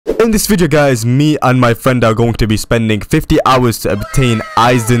In this video guys, me and my friend are going to be spending 50 hours to obtain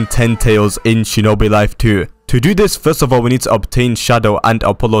AIZDEN TYN tails in Shinobi Life 2. To do this, first of all, we need to obtain Shadow and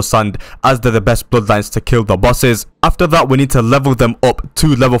Apollo Sand, as they're the best bloodlines to kill the bosses. After that, we need to level them up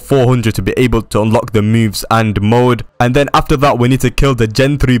to level 400 to be able to unlock the moves and mode. And then after that, we need to kill the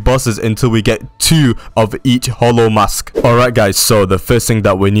Gen 3 bosses until we get 2 of each hollow mask. Alright guys, so the first thing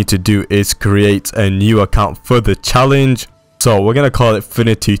that we need to do is create a new account for the challenge. So we're going to call it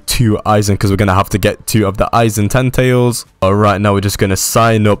Finity 2 Aizen because we're going to have to get 2 of the AIZDEN TYN tails. Alright, now we're just going to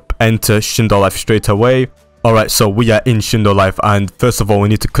sign up, enter Shindolife straight away. Alright, so we are in Shindolife, and first of all we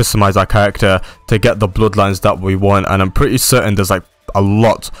need to customize our character to get the bloodlines that we want, and I'm pretty certain there's like a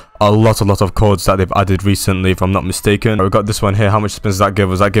lot of codes that they've added recently, if I'm not mistaken. We got this one here. How much spins does that give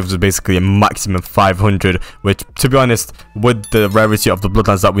us? That gives us basically a maximum 500, which, to be honest, with the rarity of the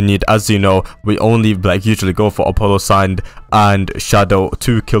bloodlines that we need, as you know, we only like usually go for Apollo Sand and Shadow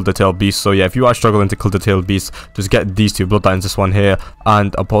to kill the tail beast. So yeah, if you are struggling to kill the tail beast, just get these 2 bloodlines, this one here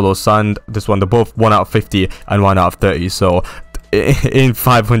and Apollo Sand. This one, they're both 1 out of 50 and 1 out of 30, so in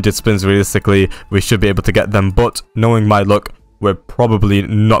 500 spins realistically we should be able to get them, but knowing my luck, we're probably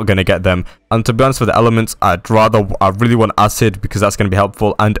not going to get them. And to be honest, for the elements, I really want acid because that's going to be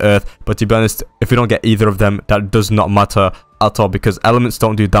helpful, and earth. But to be honest, if we don't get either of them, that does not matter at all, because elements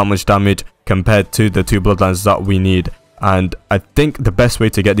don't do that much damage compared to the 2 bloodlines that we need. And I think the best way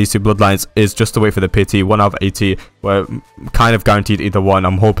to get these 2 bloodlines is just to wait for the pity. 1 out of 80, we're kind of guaranteed either one,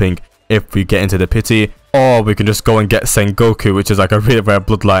 I'm hoping, if we get into the pity. Or we can just go and get Sengoku, which is like a really rare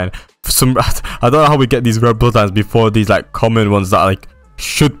bloodline. I don't know how we get these rare bloodlines before these like common ones that like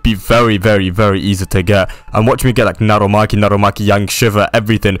should be very easy to get. And watch me get like narumaki, young shiver,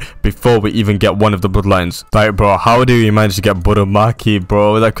 everything before we even get one of the bloodlines. Like bro, how do you manage to get burumaki,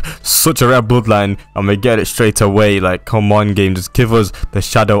 bro? Like such a rare bloodline and we get it straight away. Like come on game, just give us the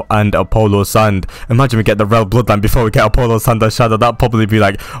Shadow and Apollo Sand. Imagine we get the rare bloodline before we get Apollo Sand and Shadow. That'd probably be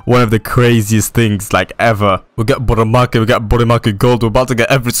like one of the craziest things like ever. We get burumaki gold. We're about to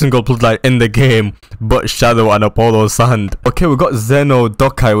get every single bloodline in the game but Shadow and Apollo Sand. Okay, we got Zeno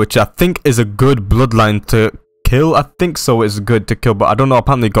Dokai, which I think is a good bloodline to kill. I think so, it's good to kill, but I don't know,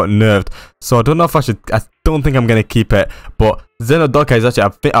 apparently it got nerfed, so I don't know if I don't think I'm gonna keep it. But Zeno Dokai is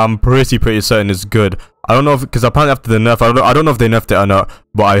actually, I'm pretty certain it's good. I don't know if, because apparently after the nerf, I don't know if they nerfed it or not,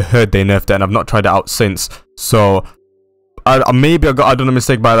 but I heard they nerfed it and I've not tried it out since. So maybe I done a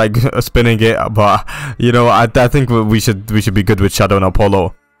mistake by like spinning it, but you know, I think we should be good with Shadow and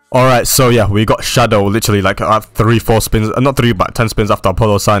Apollo. Alright, so yeah, we got Shadow literally like 3-4 spins, not 3 but 10 spins after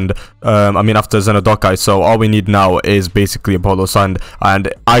Apollo Sand, after Zenodokai. So all we need now is basically Apollo Sand,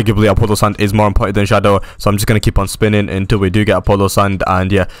 and arguably Apollo Sand is more important than Shadow, so I'm just gonna keep on spinning until we do get Apollo Sand. And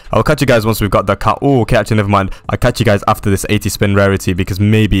yeah, I'll catch you guys once we've got the cat. Oh, okay, actually never mind, I'll catch you guys after this 80 spin rarity, because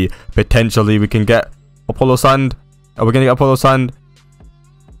maybe potentially we can get Apollo Sand. Are we gonna get Apollo Sand?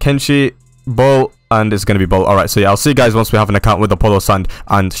 Kenshi, Bull, and it's gonna be Bull. Alright, so yeah, I'll see you guys once we have an account with Apollo Sand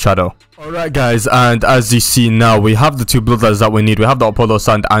and Shadow. Alright guys, and as you see now, we have the 2 bloodlines that we need. We have the Apollo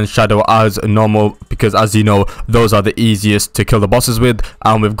Sand and Shadow as normal, because as you know, those are the easiest to kill the bosses with.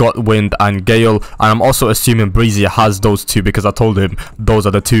 And we've got Wind and Gale, and I'm also assuming Breazsy has those 2, because I told him those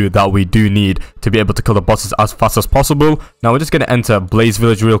are the 2 that we do need to be able to kill the bosses as fast as possible. Now we're just going to enter Blaze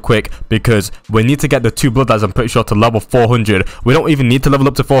Village real quick, because we need to get the 2 bloodlines, I'm pretty sure, to level 400. We don't even need to level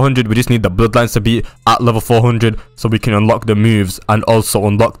up to 400, we just need the bloodlines to be at level 400 so we can unlock the moves and also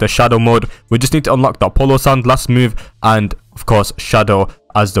unlock the Shadow mode. We just need to unlock the Apollo Sand last move, and of course Shadow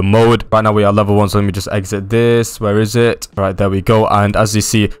as the mode. Right now we are level 1, so let me just exit this. Where is it? Right, there we go. And as you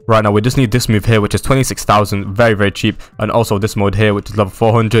see right now, we just need this move here, which is 26,000, very cheap, and also this mode here, which is level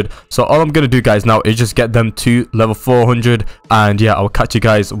 400. So all I'm gonna do guys now is just get them to level 400, and yeah, I'll catch you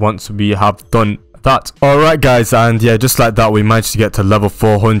guys once we have done that. Alright guys, and yeah, just like that we managed to get to level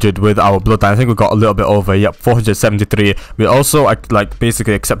 400 with our bloodline. I think we got a little bit over, yep, 473. We also like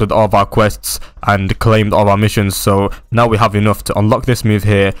basically accepted all of our quests and claimed all of our missions, so now we have enough to unlock this move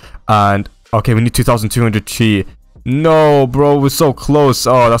here. And okay, we need 2200 chi. No bro, we're so close.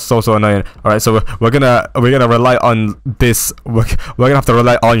 Oh, that's so annoying. All right, so we're gonna rely on this. We're gonna have to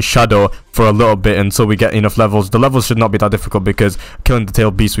rely on Shadow for a little bit until we get enough levels. The levels should not be that difficult, because killing the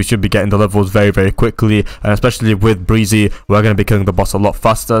tail beast, we should be getting the levels very quickly, and especially with Breazsy, we're gonna be killing the boss a lot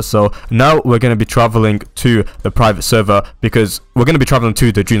faster. So now we're gonna be traveling to the private server, because we're gonna be traveling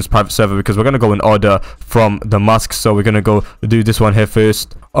to the June's private server, because we're gonna go in order from the masks. So we're gonna go do this one here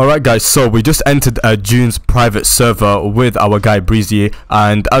first. Alright guys, so we just entered June's private server with our guy Breazsy,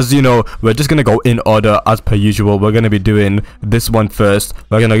 and as you know, we're just gonna go in order as per usual. We're gonna be doing this one first.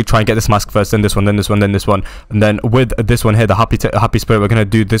 We're gonna try and get this mask first, then this one, then this one, then this one, and then with this one here, the happy spirit, we're gonna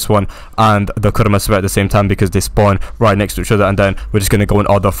do this one and the Kurama spirit at the same time because they spawn right next to each other, and then we're just gonna go in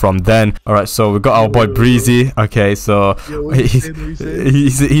order from then. Alright, so we got our boy Breazsy. Okay, so he's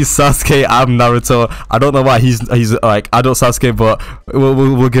Sasuke, I'm Naruto. I don't know why he's like adult Sasuke, but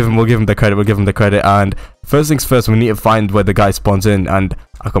we'll give him the credit. And first things first, we need to find where the guy spawns in, and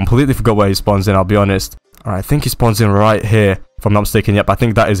I completely forgot where he spawns in, I'll be honest. Alright, I think he spawns in right here, if I'm not mistaken. Yep, I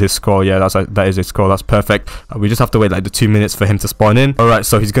think that is his scroll. Yeah, that is his scroll. That's perfect. We just have to wait like the 2 minutes for him to spawn in. Alright,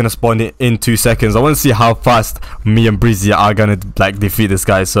 so he's gonna spawn in 2 seconds. I want to see how fast me and Breazsy are gonna like defeat this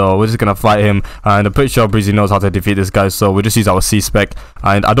guy. So we're just gonna fight him, and I'm pretty sure Breazsy knows how to defeat this guy. So we'll just use our C-spec,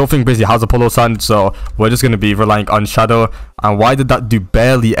 and I don't think Breazsy has a polo sand, so we're just gonna be relying on Shadow. And why did that do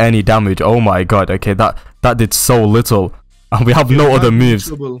barely any damage? Oh my god. Okay, that did so little. And we have no other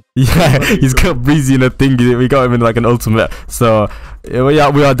moves. Yeah, he's got Breazsy in a thingy. We got him in like an ultimate. So yeah,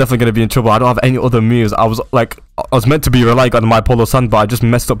 we are definitely gonna be in trouble. I don't have any other moves. I was meant to be relying on my polo sand, but I just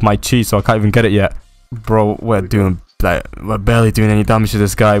messed up my chi, so I can't even get it yet. Bro, we're barely doing any damage to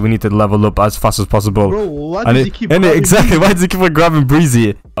this guy. We need to level up as fast as possible. Bro, why does he keep exactly, why does he keep on grabbing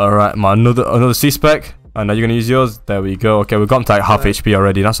Breazsy? Alright, man, another C-spec. And now you're gonna use yours. There we go. Okay, we got him to like half HP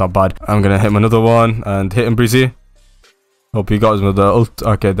already. That's not bad. I'm gonna hit him another one and hit him, Breazsy. Hope he got his with the ult.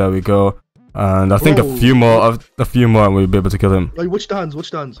 Okay, there we go. And I think a few more, and we'll be able to kill him. Like, watch the hands,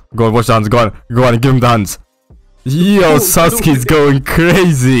 watch the hands. Go on, watch the hands. Go on and give him the hands. Yo, Sasuke's going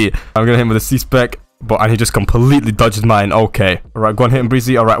crazy. I'm gonna hit him with a C-spec, and he just completely dodged mine. Okay. Alright, go on, hit him,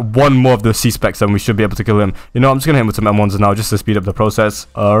 Breazsy. Alright, one more of the C-specs and we should be able to kill him. You know, I'm just gonna hit him with some M1s now just to speed up the process.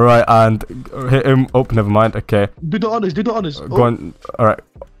 Alright, and hit him. Oh, never mind. Okay. Do the honors, do the honors. Go on. Alright.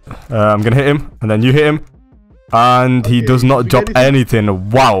 I'm gonna hit him, and then you hit him. And he does not drop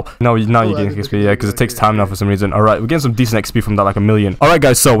anything. Wow. Now you're getting XP, yeah, because it takes time now for some reason. Alright, we're getting some decent XP from that, like 1,000,000. Alright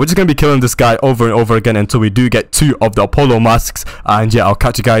guys, so we're just gonna be killing this guy over and over again until we do get 2 of the Apollo masks. And yeah, I'll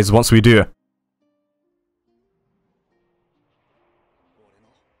catch you guys once we do.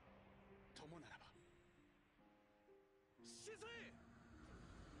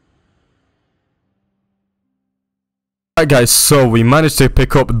 Alright guys, so we managed to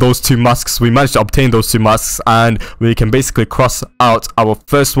pick up those 2 masks. We managed to obtain those 2 masks, and we can basically cross out our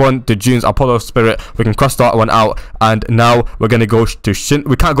first one, the June's Apollo Spirit. We can cross that one out, and now we're gonna go to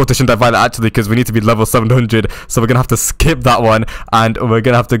we can't go to Shindolifecodes actually because we need to be level 700, so we're gonna have to skip that one, and we're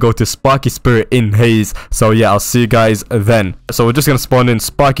gonna have to go to Sparky Spirit in Haze. So yeah, I'll see you guys then. So we're just gonna spawn in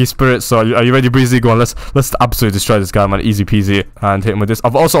Sparky Spirit. So are you ready, Breazsy? Go on, let's absolutely destroy this guy, man. Easy peasy. And hit him with this.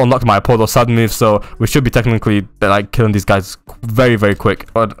 I've also unlocked my Apollo Sad move, so we should be technically like killing these guys very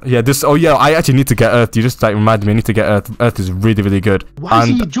quick. But yeah, oh yeah, I actually need to get Earth. You just like reminded me I need to get Earth. Earth is really good. Why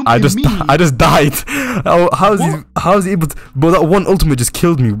and is he jumping I just died. Oh, how's he able to? But that one ultimate just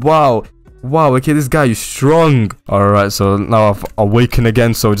killed me. Wow, okay, this guy is strong. Alright, so now I've awakened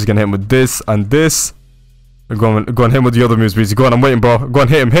again, so we're just gonna hit him with this and this. Go on, hit him with the other moves, Breazsy. Go on, I'm waiting, bro. Go on,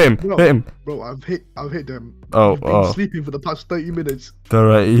 hit him. Bro, I've hit them. Oh, I've been sleeping for the past 30 minutes.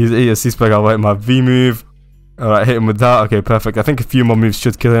 Alright, he's a C-spec. I'll wait my V move. Alright, hit him with that. Okay, perfect. I think a few more moves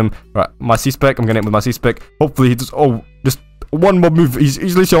should kill him. Right, my C-spec. I'm gonna hit him with my C-spec. Hopefully he does. Oh, just one more move. He's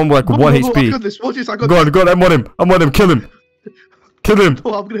literally on like 1 HP. I got this. Watch this. I got go on, I'm on him. Kill him.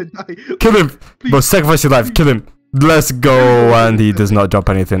 Oh, I'm gonna die. Kill him. Please. Bro, sacrifice your life. Kill him. Let's go. And he does not drop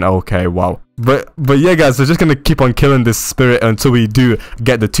anything. Okay, wow. But yeah, guys, we're just gonna keep on killing this spirit until we do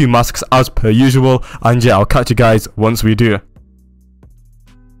get the 2 masks as per usual. And yeah, I'll catch you guys once we do.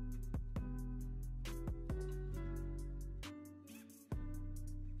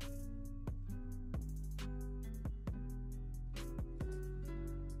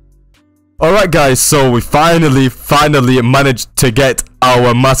 Alright guys, so we finally managed to get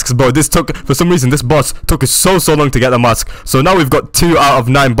our masks, bro. For some reason, this boss took us so long to get the mask. So now we've got 2 out of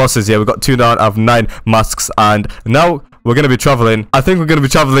 9 bosses here. We've got 2 out of 9 masks, and now we're going to be traveling. I think we're going to be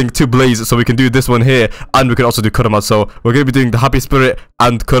traveling to Blaze, so we can do this one here, and we can also do Kurama. So we're going to be doing the Happy Spirit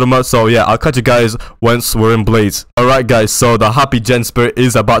and Kurama. So yeah, I'll catch you guys once we're in Blaze. Alright guys, so the Happy Gen Spirit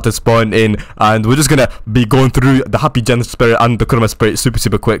is about to spawn in, and we're just going to be going through the Happy Gen Spirit and the Kurama Spirit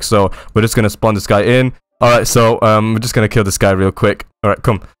super quick. So we're just going to spawn this guy in. Alright, so we're just going to kill this guy real quick. Alright,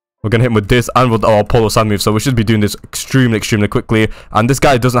 come. We're gonna hit him with this and with our Apollo Sand move, so we should be doing this extremely quickly. And this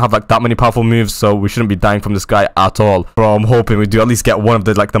guy doesn't have like that many powerful moves, so we shouldn't be dying from this guy at all. Bro, I'm hoping we do at least get one of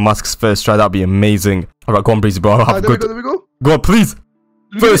the masks first try. That'd be amazing. Alright, go on, Breazsy, bro. I'll have there we go. Go on, please.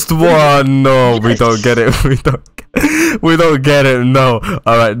 First one. No, we don't get it. We don't get it. No.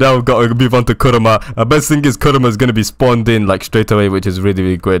 All right, now we've got to move on to Kurama. Best thing is Kurama is gonna be spawned in like straight away, which is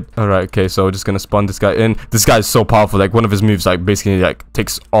really good. All right, okay, so we're just gonna spawn this guy in. This guy is so powerful. Like one of his moves, like basically like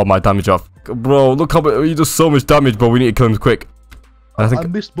takes all my damage off. Bro, look how he does so much damage, bro. We need to kill him quick. I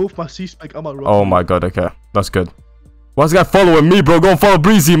missed both my C-spec and my rock. Oh my god. Okay, that's good. Why's this guy following me, bro? Go and follow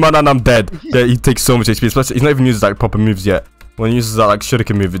Breazsy, man, and I'm dead. Yeah, he takes so much HP. Especially, he's not even using like proper moves yet. When he uses that like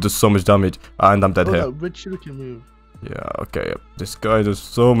shuriken move, it does so much damage, and I'm dead here. That red shuriken move. Yeah, okay. Yep. This guy does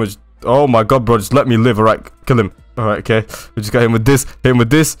so much. Oh my god, bro, just let me live. All right, kill him. All right, okay. We just got him with this. Hit him with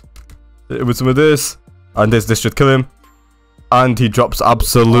this. Hit him with some of this, and this should kill him. And he drops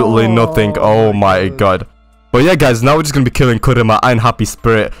absolutely nothing. Oh my god. But yeah, guys, now we're just going to be killing Kurama and Happy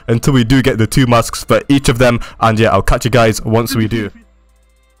Spirit until we do get the 2 masks for each of them. And yeah, I'll catch you guys once we do.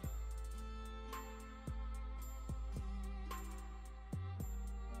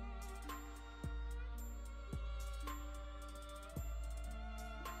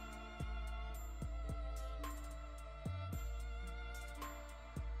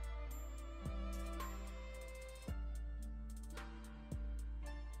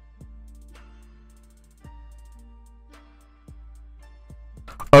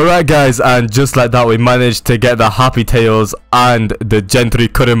 Alright guys, and just like that we managed to get the Happy Tails and the Gen 3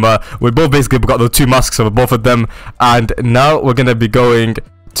 Kurama. We both basically got the 2 masks for both of them. And now we're going to be going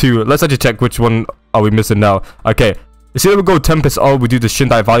to, let's actually check which one are we missing now. Okay, it's either we go Tempest or we do the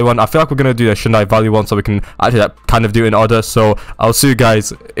Shindai Valley one. I feel like we're going to do the Shindai Valley one so we can actually like, kind of do it in order. So I'll see you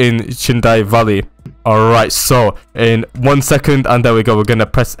guys in Shindai Valley. Alright, so in 1 second, and there we go. We're gonna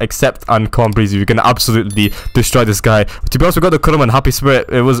press accept and come on, Breazsy. We're gonna absolutely destroy this guy. To be honest, we got the Kurama and Happy Spirit.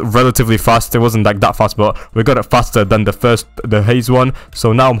 It was relatively fast. It wasn't like that fast, but we got it faster than the Haze one.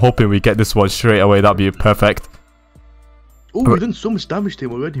 So now I'm hoping we get this one straight away. That'd be perfect. Oh, we've done so much damage to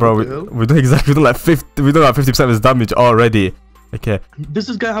him already. Bro, we done exactly, we done like 50. We done like 50% of his damage already. Okay. Does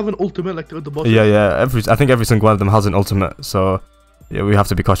this guy have an ultimate like the boss? Yeah. I think every single one of them has an ultimate. So yeah, we have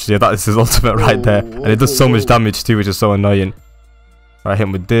to be cautious. Yeah, that is his ultimate right there. And it does so much damage too, which is so annoying. Right, hit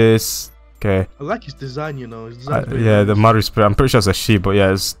him with this. Okay. I like his design, you know. Yeah, the Maru Spirit. I'm pretty sure it's a she, but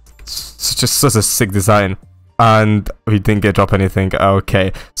yeah, it's just such a sick design. And we didn't get drop anything.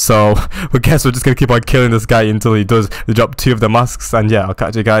 Okay, so I guess we're just gonna keep on killing this guy until he does drop 2 of the masks. And yeah, I'll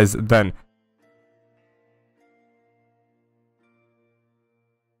catch you guys then.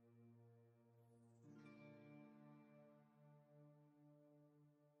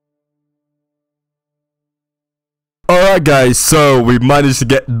 Alright guys, so we managed to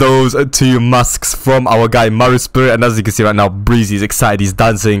get those 2 masks from our guy Maru Spirit, and as you can see right now, Breazsy is excited, he's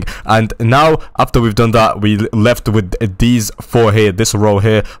dancing. And now, after we've done that, we left with these 4 here, this row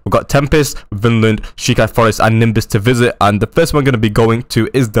here. We've got Tempest, Vinland, Shikai Forest, and Nimbus to visit, and the first one I'm going to be going to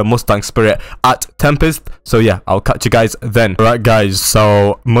is the Mustang Spirit at Tempest. So yeah, I'll catch you guys then. Alright guys,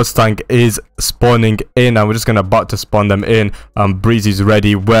 so Mustang is spawning in, and we're just about to spawn them in. Breazsy's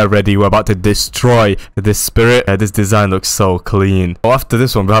ready, we're about to destroy this spirit. This design looks so clean. Oh, after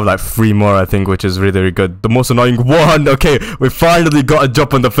this one we have like 3 more, I think, which is really good. The most annoying one. Okay, we finally got a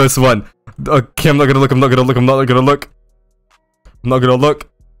drop on the first one. Okay, I'm not gonna look.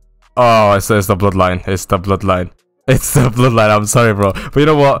 Oh, it's the bloodline. It's the bloodline. I'm sorry, bro, but you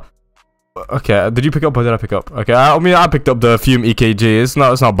know what? Okay, did you pick up or did I pick up? Okay, I mean I picked up the Fume EKG. It's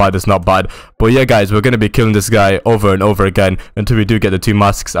not bad. But yeah guys, we're gonna be killing this guy over and over again until we do get the 2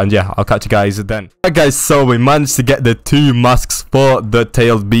 masks. And yeah, I'll catch you guys then. Alright guys, so we managed to get the 2 masks for the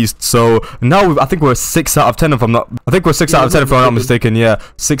tailed beast. So now I think we're 6 out of 10 if I'm not, I think we're 6 out of 10 if I'm not mistaken. Yeah,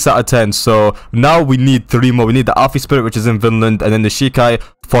 6 out of 10. So now we need 3 more. We need the Alfie Spirit, which is in Vinland, and then the Shikai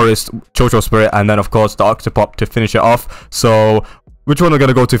Forest Chocho Spirit, and then of course the Octopop to finish it off. So which one are we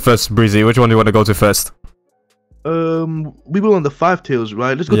gonna go to first, Breazsy? Which one do you want to go to first? We were on the 5 tails,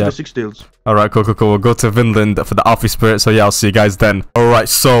 right? Let's go to the 6 tails. Alright, cool. We'll go to Vinland for the Alfie Spirit. So yeah, I'll see you guys then. Alright,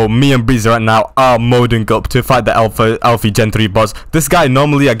 so me and Breazsy right now are moding up to fight the Alfie Gen 3 boss. This guy,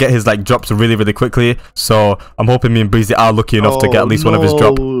 normally I get his like drops really quickly. So I'm hoping me and Breazsy are lucky enough to get at least one of his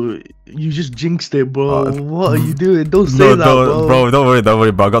drop. You just jinxed it, bro. What are you doing? Don't say that, bro. Don't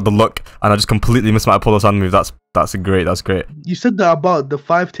worry, bro. I got the luck, and I just completely missed my Apollo Sand move. That's great. You said that about the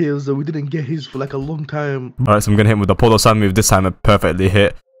 5 tails that we didn't get his for like a long time. Alright, so I'm gonna hit him with the Apollo Sand move. This time it perfectly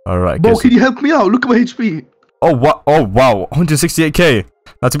hit. Alright, bro, can you help me out? Look at my HP. Oh, what? Oh, wow. 168k.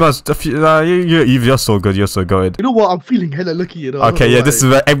 Now, to be honest, you're so good. You're so good. You know what? I'm feeling hella lucky, you know. Okay, yeah, this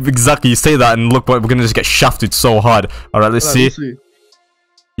is exactly. You say that, and look, we're gonna just get shafted so hard. Alright, let's see.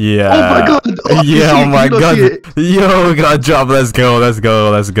 Yeah. Oh my god. Oh, yeah, oh my god. Yo, we got a drop. Let's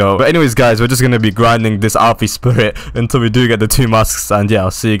go. But anyways, guys, we're just gonna be grinding this Alfie spirit until we do get the 2 masks. And yeah, I'll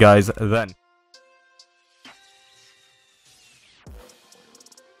see you guys then.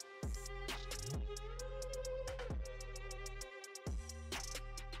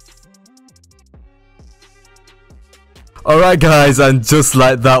 Alright guys, and just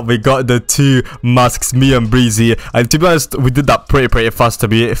like that we got the 2 masks, me and Breazsy, and to be honest we did that pretty fast, to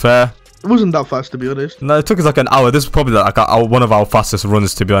be fair. It wasn't that fast, to be honest. No, it took us like an hour. This is probably like one of our fastest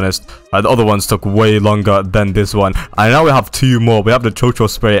runs, to be honest. The other ones took way longer than this one. And now we have 2 more. We have the Chocho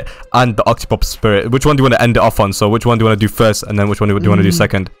spirit and the Octopop spirit. Which one do you want to end it off on? So which one do you want to do first, and then which one do you want to do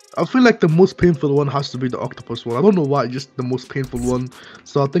second? I feel like the most painful one has to be the octopus one. I don't know why, just the most painful one.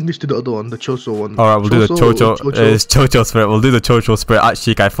 So I think we should do the other one, the Chocho one. Alright, we'll do the Chocho. It's Chocho spirit. We'll do the Chocho spirit at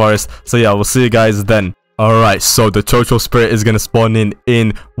Shikai Forest. So yeah, we'll see you guys then. Alright, so the Chocho spirit is gonna spawn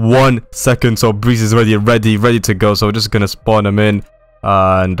in 1 second. So Breazsy is ready to go. So we're just gonna spawn him in.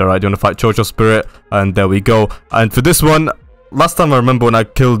 And alright, you wanna fight Chocho spirit? And there we go. And for this one, last time I remember when I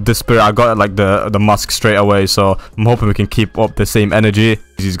killed this spirit, I got like the mask straight away. So I'm hoping we can keep up the same energy.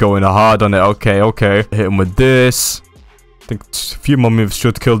 He's going hard on it. Okay. Hit him with this. I think a few more moves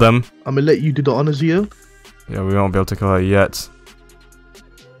should kill them. I'm gonna let you do the honors here. Yeah, we won't be able to kill her yet.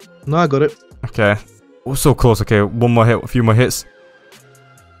 No, I got it. Okay. We're so close. Okay, one more hit, a few more hits.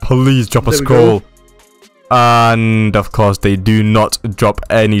 Please drop a scroll. And of course, they do not drop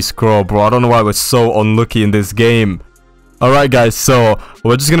any scroll, bro. I don't know why we're so unlucky in this game. Alright, guys, so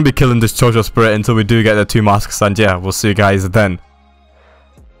we're just gonna be killing this Chocho spirit until we do get the 2 masks, and yeah, we'll see you guys then.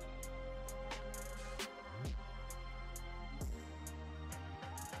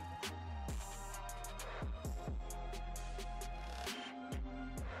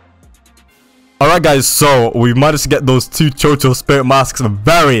 Alright guys, so we managed to get those 2 Chocho spirit masks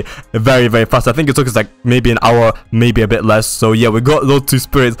very fast. I think it took us like maybe an hour, maybe a bit less. So yeah, we got those 2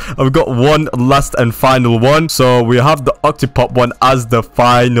 spirits and we got one last and final one. So we have the Octopop one as the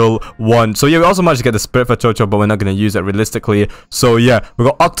final one. So yeah, we also managed to get the spirit for Chocho, but we're not going to use it realistically. So yeah, we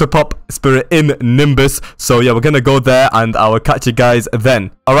got Octopop spirit in Nimbus. So yeah, we're going to go there and I will catch you guys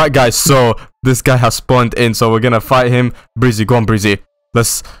then. Alright guys, so this guy has spawned in, so we're going to fight him. Breazsy, go on Breazsy.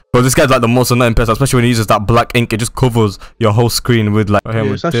 Let's go. This guy's like the most annoying person, especially when he uses that black ink. It just covers your whole screen with like him.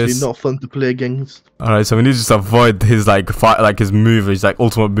 Yeah, it's actually not fun to play against. Alright, so we need to just avoid his like his move, his like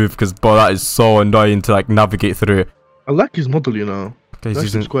ultimate move, because bro, that is so annoying to like navigate through. I like his model, you know. Okay,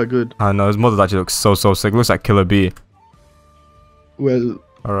 that looks quite good. I know his model actually looks so sick. It looks like Killer Bee. Well.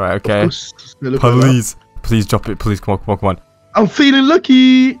 Alright, okay. Please drop it. Please, come on. I'm feeling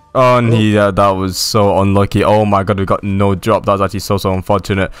lucky. Oh, yeah, that was so unlucky. Oh my god, we got no drop. That was actually so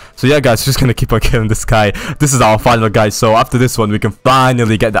unfortunate. So yeah, guys, just gonna keep on killing this guy. This is our final guy. So after this one, we can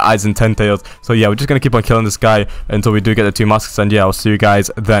finally get the AIZDEN TYN tails. So yeah, we're just gonna keep on killing this guy until we do get the 2 masks. And yeah, I'll see you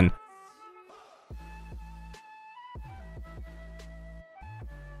guys then.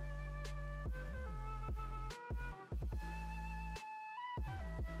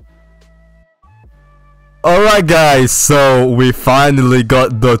 Alright guys, so we finally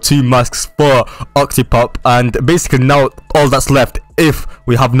got the 2 masks for Octopop, and basically now all that's left, if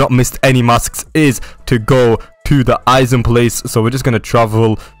we have not missed any masks, is to go to the AIZDEN place. So we're just going to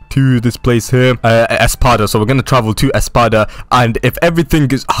travel to this place here, Espada. So we're going to travel to Espada, and if everything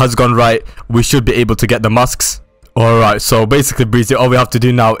has gone right, we should be able to get the masks. Alright, so basically Breazsy, all we have to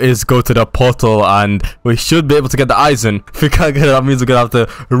do now is go to the portal and we should be able to get the AIZDEN. If we can't get it, that means we're gonna have to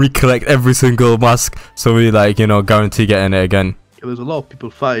recollect every single mask, so we like, you know, guarantee getting it again. Yeah, there's a lot of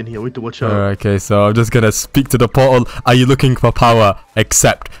people fighting here. We need to watch out. Okay, so I'm just gonna speak to the portal. Are you looking for power?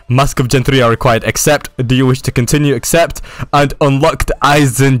 Accept. Mask of Gen 3 are required. Accept. Do you wish to continue? Accept. And unlock the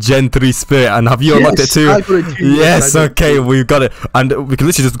AIZDEN Gen 3 spirit. And have you unlocked it too? I got it too. Yes, okay, we got it. And we can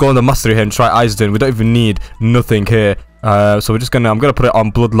literally just go on the mastery here and try AIZDEN. We don't even need nothing here. So we're just I'm gonna put it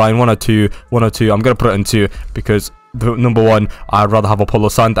on bloodline 1 or 2. I'm gonna put it in 2 because the number 1, I'd rather have Apollo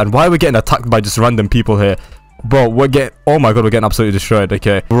Sand. And why are we getting attacked by just random people here? Bro, we're getting... Oh my god, we're getting absolutely destroyed.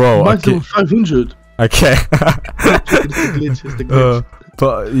 Okay. Bro, okay. 500. Okay. It's the glitch.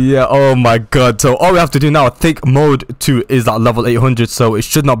 But yeah, oh my god. So all we have to do now, I think mode 2 is at level 800. So it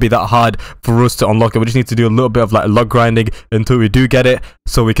should not be that hard for us to unlock it. We just need to do a little bit of like log grinding until we do get it.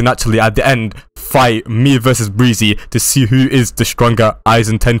 So we can actually at the end fight me versus Breazsy to see who is the stronger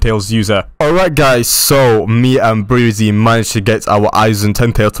AIZDEN TYN tails user. Alright guys, so me and Breazsy managed to get our AIZDEN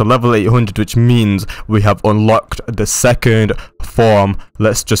TYN tails to level 800, which means we have unlocked the second form.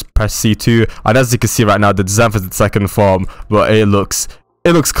 Let's just press C2, and as you can see right now, the design for the second form, but it looks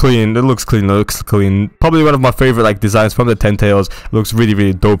It looks clean. It looks clean. It looks clean. Probably one of my favorite like designs from the 10 tails. It looks really,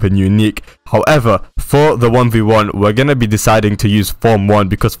 really dope and unique. However, for the 1v1, we're gonna be deciding to use Form 1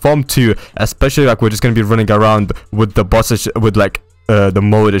 because Form 2, especially like we're just gonna be running around with the bosses with like the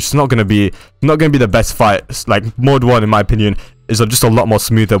mode, it's not gonna be the best fight. It's like mode 1, in my opinion, is just a lot more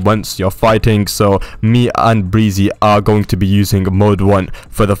smoother once you're fighting. So me and Breazsy are going to be using mode 1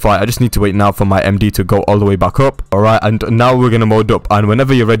 for the fight. I just need to wait now for my MD to go all the way back up. Alright, and now we're gonna mode up, and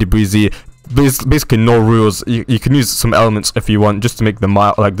whenever you're ready, Breazsy, basically no rules. You can use some elements if you want, just to make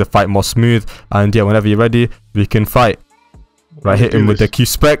the fight more smooth. And yeah, whenever you're ready, we can fight. Right, hit him with the Q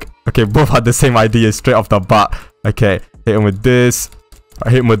spec. Okay, both had the same idea straight off the bat. Okay, hit him with this. I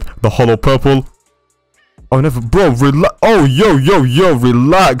hit him with the hollow purple. Oh, never, bro, relax. Oh, yo,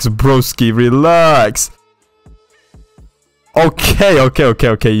 relax, broski, relax.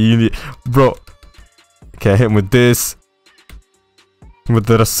 Okay, you need, bro. Okay, hit him with this. With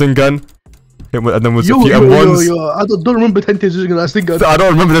the Rasengan. Hit him with, and then with a few M1s. Yo, I don't remember 10 tails using a Rasengan. I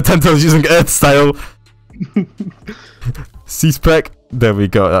don't remember the 10 tails using Earth style. C-spec. There we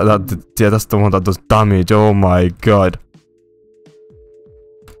go. Yeah, that's the one that does damage. Oh my god.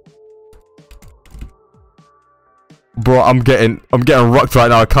 Bro, I'm getting rocked right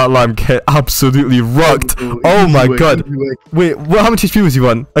now. I can't lie, I'm getting absolutely rocked. Oh my god. Wait, how much HP was you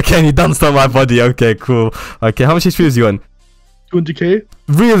on? Okay, he danced on my body. Okay, cool. Okay, how much HP was you on? 200k.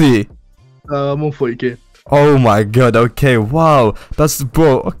 Really? I'm on 40k. Oh my god. Okay, wow. That's,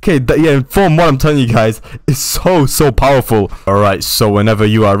 bro. Okay, yeah, in Form 1, I'm telling you guys, it's so powerful. Alright, so whenever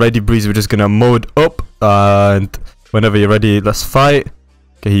you are ready, Breazsy, we're just gonna mode up. And whenever you're ready, let's fight.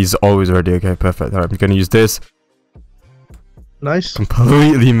 Okay, he's always ready. Okay, perfect. Alright, I'm gonna use this. Nice.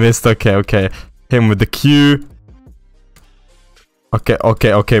 Completely missed. Okay. Hit him with the Q. Okay,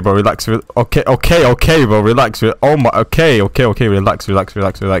 bro. Relax. Okay, bro. Relax. Oh my. Okay. Relax. Hit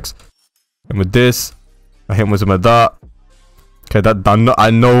him with this. I hit him with some of that. Okay,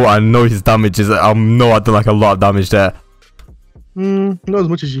 I know his damage is. I know I did like a lot of damage there. Not as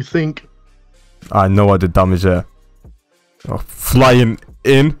much as you think. I know I did damage there. Oh, flying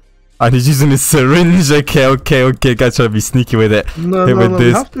in. And he's using his syringe. Okay. Guys, trying to be sneaky with it. No,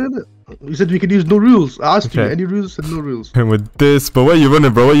 we have to hit it. You said we could use no rules. I asked you any rules. Said no rules. Him with this. But where you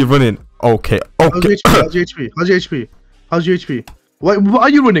running, bro? Where you running? Okay. How's your HP? Why are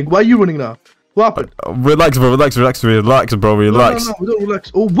you running? Why are you running now? What happened? Relax, bro. Relax, bro. Relax. No, we don't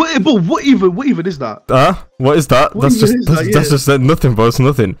relax. Oh, what even is that? Huh? What is that? That's just nothing, bro. It's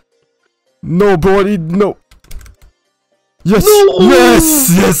nothing. No, bro. No. Yes, no!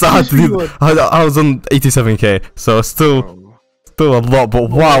 yes, I had to do, I was on 87k, so still a lot, but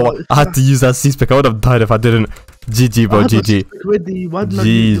wow, I had to use that C-spec. I would have died if I didn't. GG, bro, GG.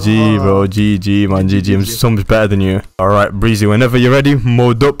 GG, bro, GG, man, GG. I'm so much better than you. Alright, Breazsy, whenever you're ready,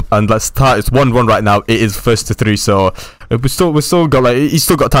 mode up, and let's start. It's 1-1 right now. It is 1st to 3, so we still got, like, he's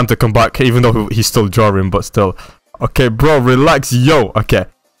still got time to come back, even though he's still drawing, but still. Okay, bro, relax, yo, okay.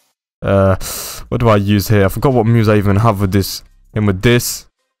 What do I use here? I forgot what moves I even have with this. And with this,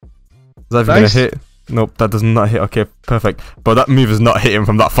 is that even gonna hit? Nope, that does not hit. Okay, perfect. But that move is not hitting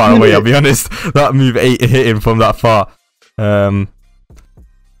from that far away. I'll be honest. That move ain't hitting from that far. Oh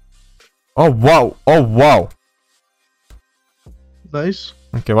wow. Nice.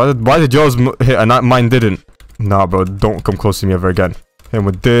 Okay, why did yours hit and mine didn't? Nah, bro, don't come close to me ever again. Hit him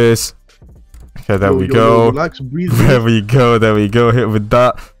with this. Okay, there we go. Relax, breathe. There we go. Hit with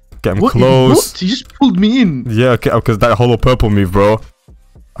that. Get him close. What? He just pulled me in. Yeah, okay, because that hollow purple move, bro.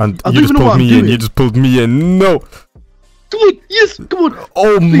 And you just pulled me in. No. Come on. Yes. Come on.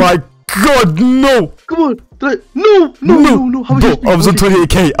 Oh my god, no. Come on. No. How much HP? I was on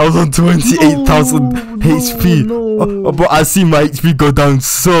 28k. I was on 28,000 HP. No. But I see my HP go down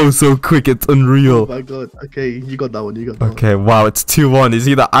so quick. It's unreal. Oh my god. Okay, you got that one. Okay, wow. It's 2-1. It's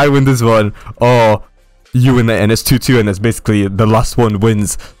either I win this one or you win it, and it's 2-2, and it's basically the last one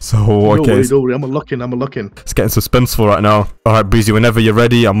wins. So okay, don't worry, I'm a lock-in. It's getting suspenseful right now. Alright, Breazsy, whenever you're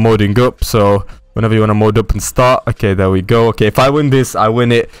ready, I'm moding up. So whenever you want to mod up and start. Okay, there we go. Okay, if I win this, I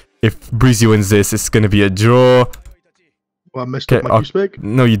win it. If Breazsy wins this, it's gonna be a draw. Well, I messed up my Q-spec.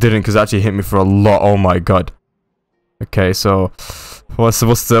 No, you didn't, because it actually hit me for a lot. Oh my god. Okay, so what's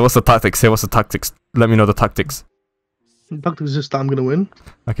the tactics here? What's the tactics? Let me know the tactics. Tactics is just that I'm gonna win.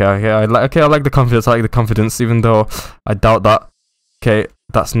 Okay, I like the confidence. I like the confidence, even though I doubt that. Okay,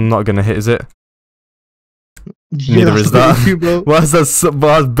 that's not gonna hit, is it? Yeah, neither is that. Why is that? But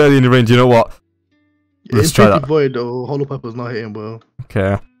that's barely in the range. You know what? Let's try that. Void or hollow pepper's not hitting, bro.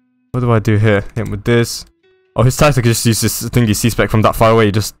 Okay, what do I do here? Hit him with this. Oh, his tactic is just use this thingy C-spec from that far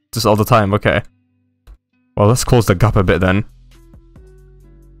away, just all the time. Okay. Well, let's close the gap a bit then.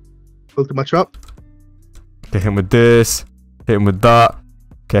 Go to my trap. Okay, hit him with this. Hit him with that.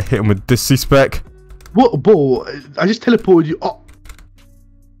 Okay, hit him with this C-spec. What, bro? I just teleported you. Oh.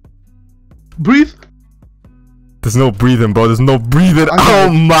 Breathe. There's no breathing, bro. There's no breathing. Oh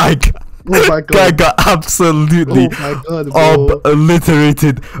my god. Oh my god. Guy got absolutely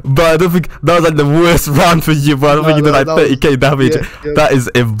obliterated. But I don't think that was like the worst round for you, bro. I don't think you did like 30k damage. Yeah. That is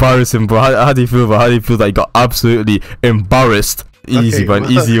embarrassing, bro. How do you feel, bro? How do you feel that you got absolutely embarrassed? Easy, man.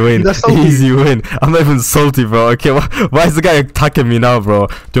 Easy win. Easy win. I'm not even salty, bro. Okay, why is the guy attacking me now, bro?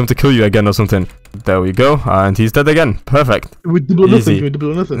 Do you want me to kill you again or something? There we go. And he's dead again. Perfect. With double or nothing. With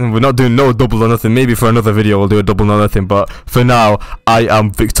double or nothing. We're not doing no double or nothing. Maybe for another video we'll do a double or nothing. But for now, I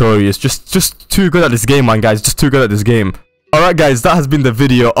am victorious. Just too good at this game, man, guys. Just too good at this game. Alright guys, that has been the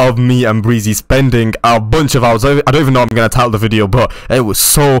video of me and Breazsy spending a bunch of hours. I don't even know what I'm going to title the video, but it was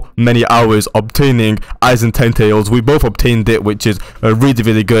so many hours obtaining AIZDEN TYN. We both obtained it, which is really,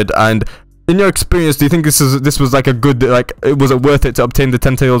 really good. And in your experience, do you think this was like a good, like, was it worth it to obtain the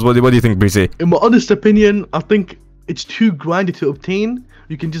 10 tails? What do you think, Breazsy? In my honest opinion, I think it's too grindy to obtain.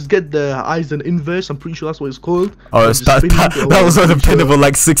 You can just get the AIZDEN inverse. I'm pretty sure that's what it's called. Oh, that was unobtainable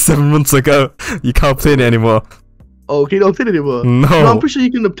like 6-7 months ago. You can't obtain it anymore. Oh, okay, you don't obtain it anymore. No. I'm pretty sure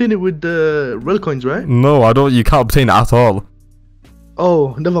you can obtain it with the rellcoins, right? No, I don't. You can't obtain it at all.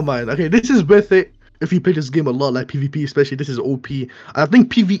 Oh, never mind. Okay, this is worth it if you play this game a lot, like PvP especially. This is OP. I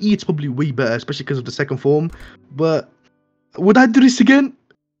think PvE it's probably way better, especially because of the second form. But would I do this again?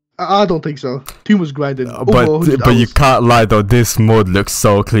 I don't think so. Too much grinding. But you can't lie though. This mode looks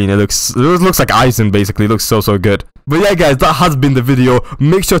so clean. It looks like AIZDEN basically. It looks so good. But yeah, guys, that has been the video.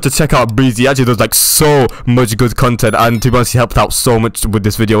 Make sure to check out Breazsy. He actually does like so much good content, and to be honest, he helped out so much with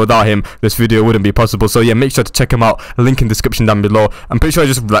this video. Without him, this video wouldn't be possible. So yeah, make sure to check him out. Link in the description down below. I'm pretty sure I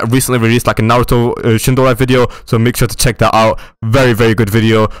just like recently released like a Naruto Shindolife video, so make sure to check that out. Very good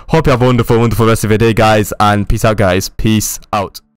video. Hope you have a wonderful rest of your day, guys, and peace out, guys. Peace out.